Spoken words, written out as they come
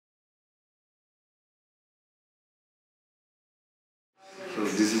So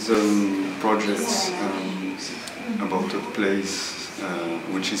this is a project about a place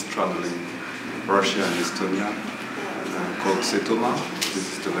which is traveling Russia and Estonia called Setomaa.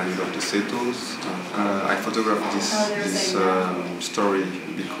 This is the land of the Setos. I photographed this story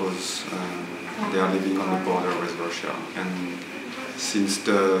because they are living on the border with Russia, and since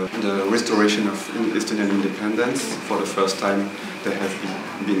the restoration of Estonian independence, for the first time they have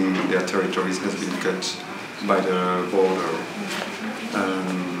their territories has been cut by the border.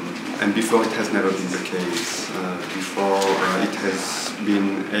 And before it has never been the case. Before it has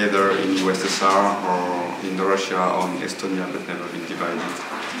been either in USSR or in Russia or in Estonia, but never been divided.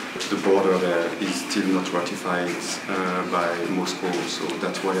 The border there is still not ratified by Moscow, so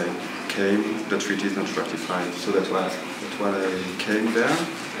that's why I came. The treaty is not ratified, so that's why I came there.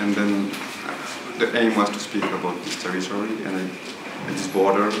 And then the aim was to speak about this territory and this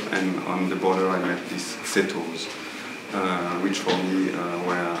border, and on the border I met these setos, which for me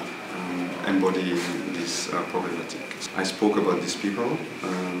were embodying this problematic. I spoke about these people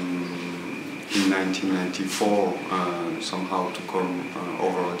in 1994, somehow to come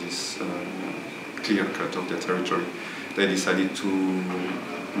over this clear cut of their territory. They decided to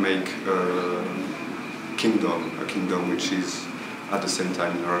make a kingdom which is at the same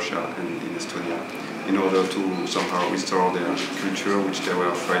time in Russia and in Estonia, in order to somehow restore their culture, which they were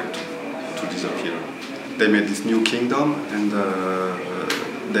afraid to disappear. They made this new kingdom, and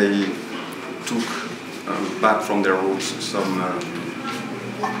they took back from their roots some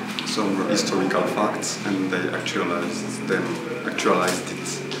historical facts, and they actualized it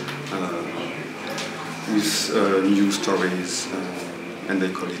with new stories, and they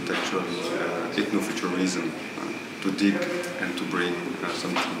call it actually ethnofuturism, to dig and to bring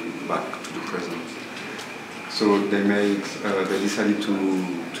something back to the present. So they decided to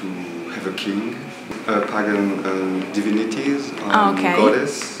have a king, pagan divinities,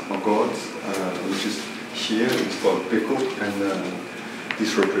 goddess or god, which is here. It's called Peko, and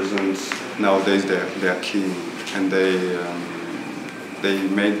this represents nowadays their king. And they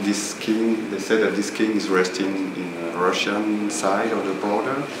made this king. They said that this king is resting in the Russian side of the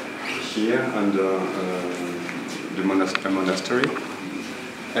border, here under a monastery.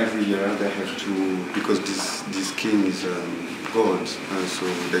 Every year they have to, because this king is god, so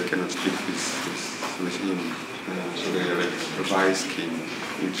they cannot speak with him. So they have a vice king,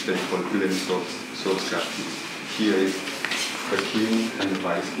 which they call Sotskarki. Here is the king and the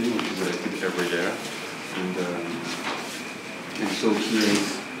vice king, which is elected every year. And so here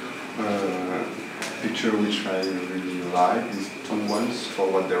is a picture which I really like, these two ones, for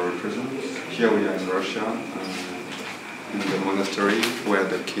what they represent. Here we are in Russia, in the monastery where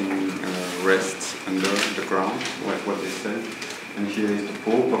the king rests under the ground, what they say. And here is the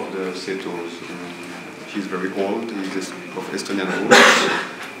Pope of the Setos. He's very old, he's of Estonian roots,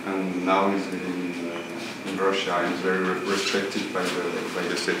 and now he's living in Russia, and is very respected by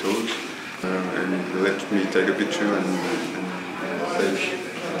the Setos. And let me take a picture and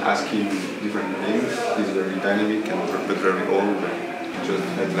ask him different things. He's very dynamic but very old. Just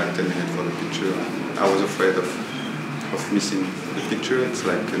had like 10 minutes for the picture. I was afraid of missing the picture. It's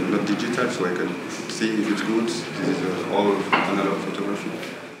like not digital, so I can see if it's good. This is all analog photography.